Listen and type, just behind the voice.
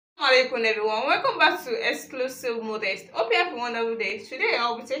Assalamualaikum everyone, welcome back to Exclusive Modest. Hope you have a wonderful day. Today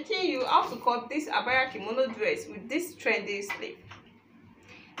I'll be taking you how to cut this Abaya Kimono dress with this trendy sleeve.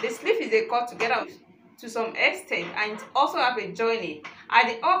 The sleeve is a cut together to some extent and it also have a joining. At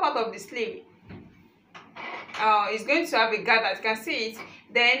the upper part of the sleeve is going to have a guard, as you can see it.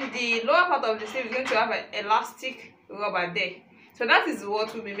 Then the lower part of the sleeve is going to have an elastic rubber there. So that is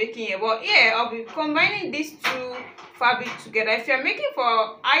what we'll be making here. But here I'll be combining these two fabrics together. If you're making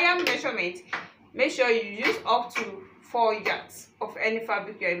for iron measurement, make sure you use up to 4 yards of any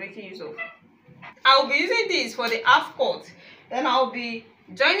fabric you are making use of. I'll be using this for the half cut. Then I'll be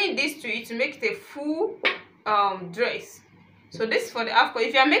joining this to it to make it a full dress. So this is for the half cut.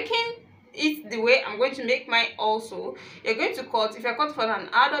 If you are making it the way I'm going to make mine also, you're going to cut, if you're cut for an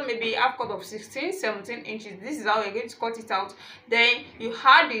adult, maybe half cut of 16-17 inches, this is how you're going to cut it out. Then you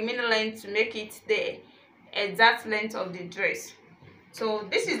add the remaining length to make it the exact length of the dress. So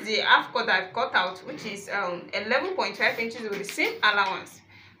this is the half cut I've cut out, which is 11.5 inches with the seam allowance.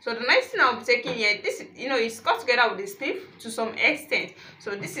 So the next thing I'll be taking here, this it's cut together with the sleeve to some extent.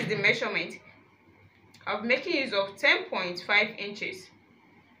 So this is the measurement. I'm making use of 10.5 inches.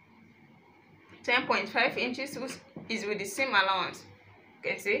 10.5 inches is with the seam allowance.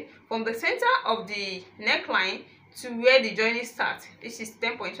 You can see from the center of the neckline to where the joining starts, this is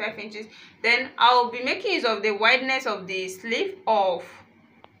 10.5 inches. Then I'll be making use of the wideness of the sleeve of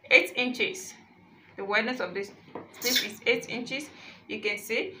 8 inches. The wideness of the sleeve is 8 inches, you can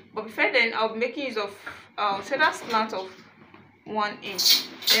see. But before then, I'll be making use of shoulder slant of 1 inch.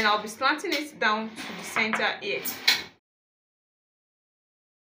 Then I'll be slanting it down to the center here.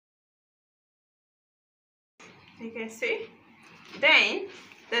 You can see. Then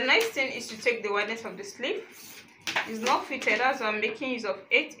the next thing is to take the wideness of the sleeve. It's not fitted, that's why I'm making use of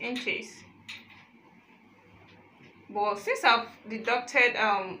 8 inches. But since I've deducted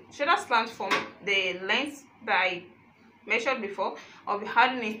shoulder slant from the length that I measured before, I'll be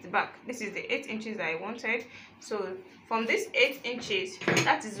adding it back. This is the 8 inches that I wanted. So from this 8 inches,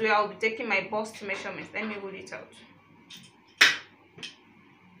 that is where I'll be taking my bust measurements. Let me roll it out.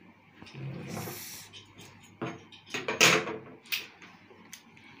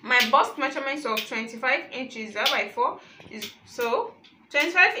 My bust measurements of 25 inches divided by 4 is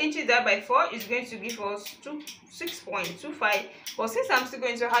 25 inches divided by 4 is going to give us 6.25. But since I'm still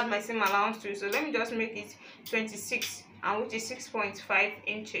going to add my seam allowance to it, so let me just make it 26, and which is 6.5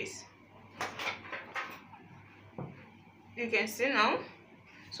 inches. You can see now.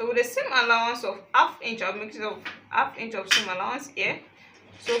 So with the seam allowance of half inch, I'll make it of half inch of seam allowance here.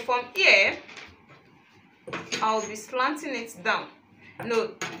 So from here, I'll be slanting it down.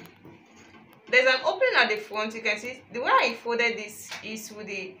 No, there's an opening at the front. You can see the way I folded this is with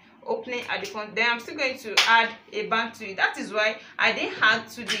the opening at the front. Then I'm still going to add a band to it. That is why I didn't add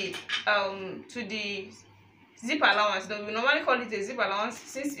to the zip allowance. No, we normally call it a zip allowance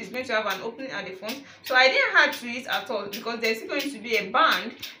since it's going to have an opening at the front. So I didn't add to it at all because there's still going to be a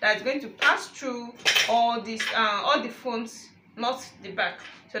band that's going to pass through all this all the fronts, not the back.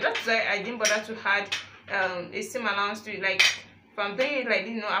 So that's why I didn't bother to add a seam allowance to it. Like if I'm doing it like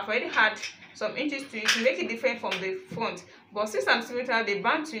this, I've already had some inches to it to make it different from the front. But since I'm still going to add the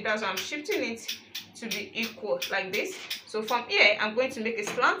band to it, that's why I'm shifting it to be equal like this. So from here, I'm going to make a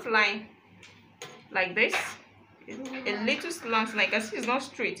slant line like this. A little slant, like I see, it's not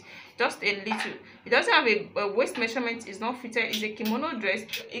straight, just a little. It doesn't have a waist measurement, it's not fitted, it's a kimono dress.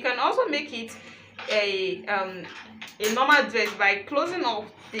 You can also make it a normal dress by closing off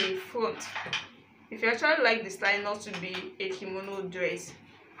the front. If you actually like the style not to be a kimono dress.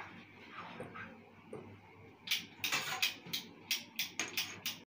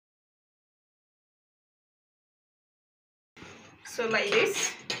 So like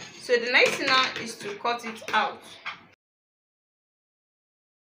this. So the next thing now is to cut it out.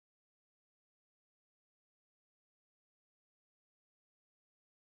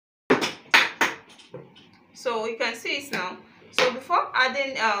 So you can see it now. So before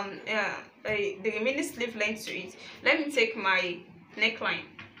adding the remaining sleeve length to it, let me take my neckline.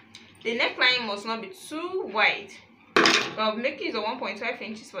 The neckline must not be too wide. So I'll be making it 1.5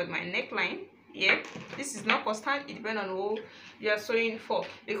 inches for my neckline here. This is not constant, it depends on who you are sewing for,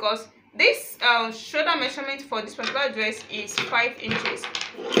 because this shoulder measurement for this particular dress is 5 inches.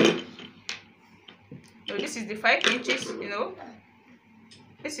 So this is the 5 inches,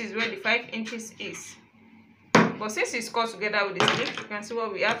 this is where the 5 inches is. But since it's cut together with the sleeve, you can see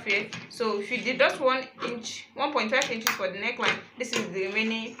what we have here. So if you deduct 1.5 inches for the neckline, this is the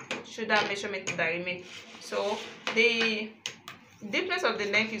remaining shoulder measurement that remains. So the deepness of the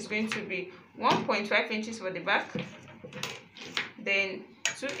neck is going to be 1.5 inches for the back, then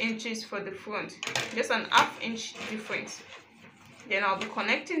 2 inches for the front, just an ½ inch difference. Then I'll be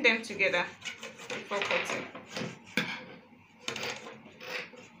connecting them together before cutting.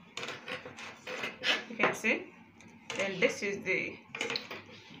 You can see. Then this is the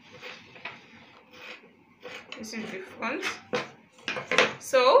front.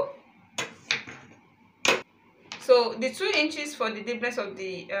 So the 2 inches for the deepness of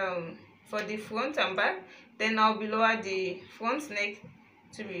the for the front and back. Then I'll be lower the front neck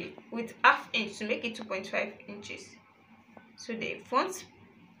to be with ½ inch to make it 2.5 inches. So the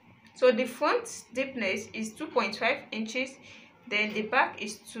front deepness is 2.5 inches. Then the back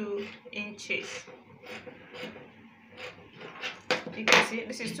is 2 inches. You can see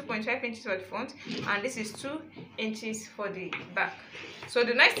this is 2.5 inches for the front, and this is 2 inches for the back. So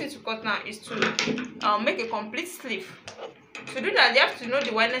the next thing to cut now is to make a complete sleeve. To do that, you have to know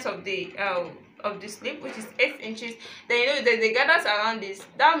the wideness of the sleeve, which is 8 inches. Then you know the gathers around this.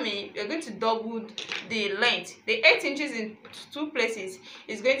 That means you're going to double the length. The 8 inches in 2 places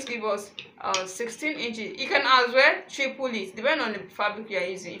is going to give us 16 inches. You can as well triple it depending on the fabric you are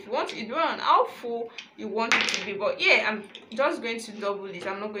using. If you want to, it depends on how full you want it to be. But yeah, I'm just going to double it.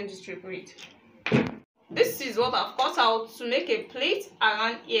 I'm not going to triple it. This is what I've cut out to make a plait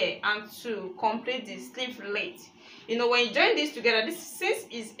around here and to complete the sleeve length. You know, when you join this together, this since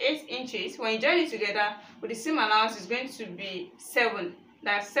is 8 inches, when you join it together with the seam allowance is going to be 7.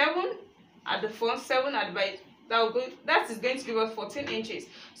 That's 7 at the front, 7 at the back. That is going to give us 14 inches.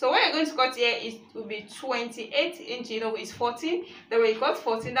 So when you're going to cut here, it will be 28 inches. You know, it's 14. Then when you cut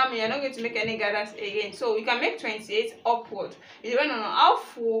 14, that means you're not going to make any gathers again. So you can make 28 upward. It depends on how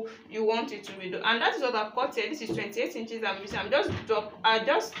full you want it to be. And that is what I've cut here. This is 28 inches. I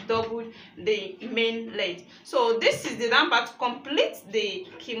just doubled the main length. So this is the down part to complete the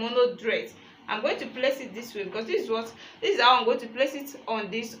kimono dress. I'm going to place it this way because this is how I'm going to place it on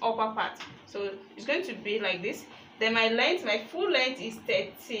this upper part. So it's going to be like this. Then my full length is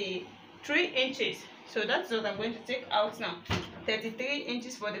 33 inches. So that's what I'm going to take out now. 33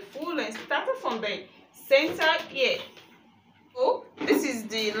 inches for the full length, starting from the center here. So this is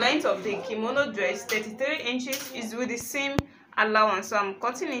the length of the kimono dress. 33 inches is with the seam allowance. So I'm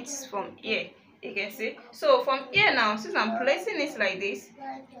cutting it from here. You can see. So from here now, since I'm placing it like this,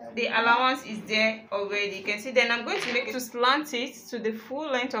 the allowance is there already. You can see. Then I'm going to make it to slant it to the full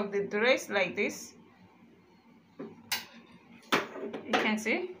length of the dress like this. You can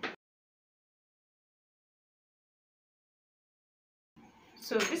see.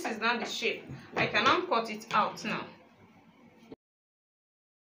 So this is now the shape. I can now cut it out now.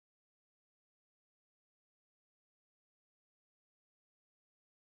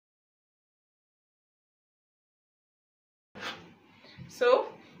 So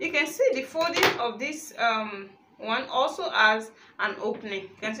you can see the folding of this one also has an opening. You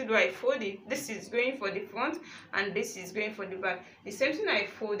can see the way I fold it. This is going for the front and this is going for the back. The same thing I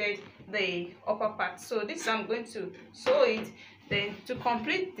folded the upper part. So this I'm going to sew it. Then to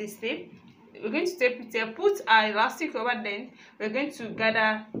complete the sleeve, we're going to tape it here, put our elastic over, then we're going to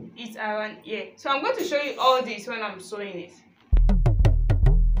gather it around here. So I'm going to show you all this when I'm sewing it.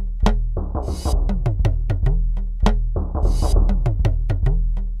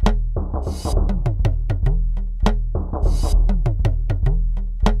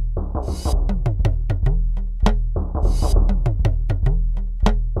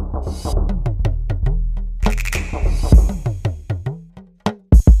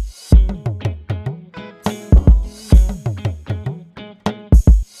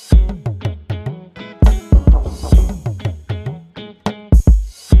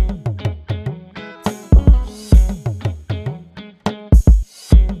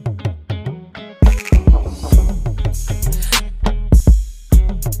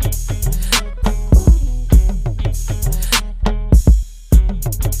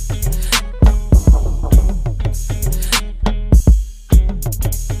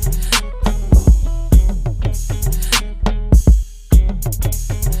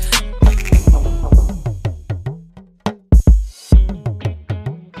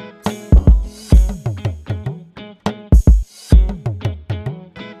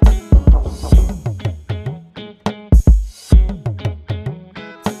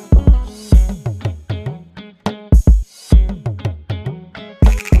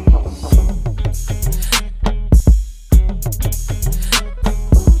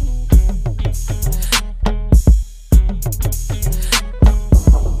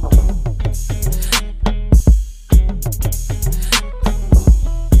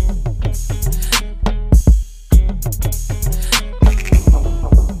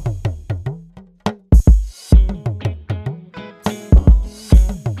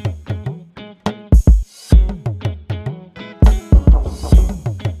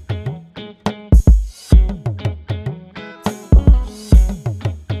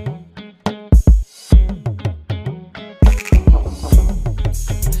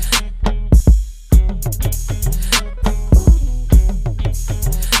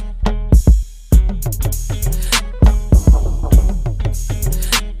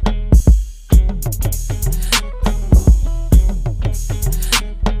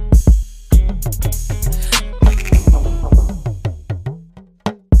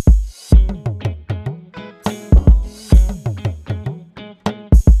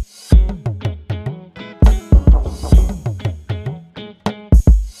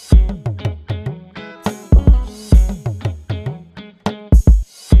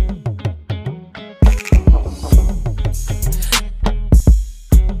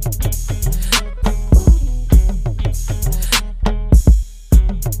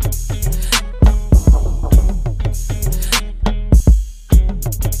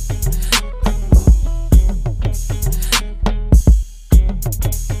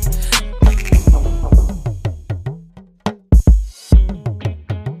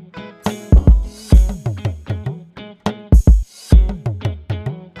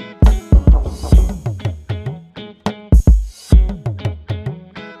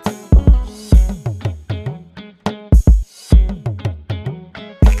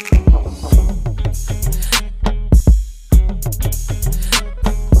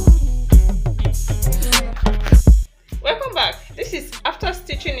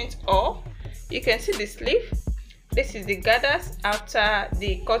 see the sleeve. This is the gathers after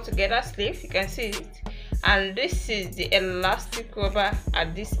the cut together sleeve, you can see it. And this is the elastic rubber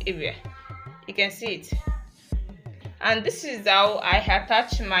at this area, you can see it. And this is how I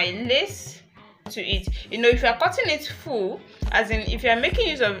attach my lace to it. You know, if you are cutting it full, as in if you are making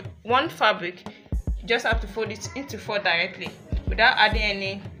use of one fabric, you just have to fold it into 4 directly without adding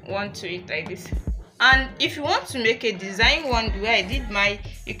any one to it like this. And if you want to make a design one the way I did mine,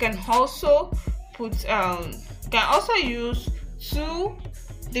 you can also put you can also use 2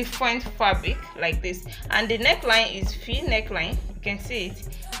 different fabric like this. And the neckline is V neckline, you can see it,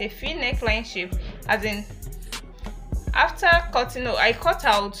 a V neckline shape, as in after cutting, I cut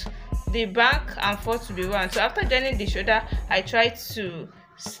out the back and forth to be round. So after joining the shoulder, I tried to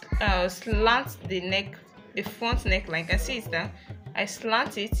slant the neck, the front neckline. You can see it now. I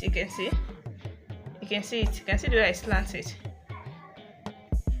slant it. You can see it. You can see the way I slant it.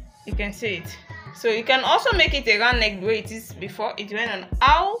 You can see it. So you can also make it a round neck the way it is before. It depends on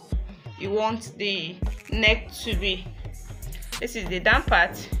how you want the neck to be. This is the down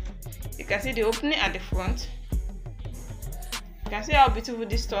part. You can see the opening at the front. You can see how beautiful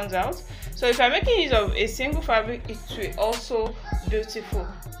this turns out. So if I'm making use of a single fabric, it will also beautiful.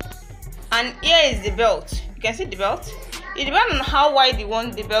 And here is the belt. You can see the belt. It depends on how wide you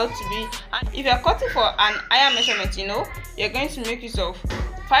want the belt to be. And if you're cutting for an higher measurement, you know, you're going to make use of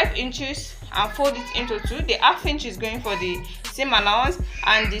 5 inches and fold it into 2. The ½ inch is going for the seam allowance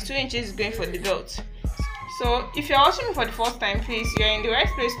and the 2 inches is going for the belt. So if you're watching me for the first time, please, you're in the right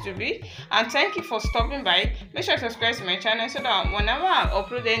place to be, and thank you for stopping by. Make sure to subscribe to my channel so that whenever I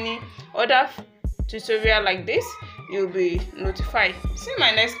upload any other tutorial like this, you'll be notified. See you in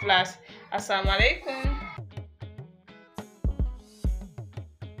my next class. Assalamu alaikum.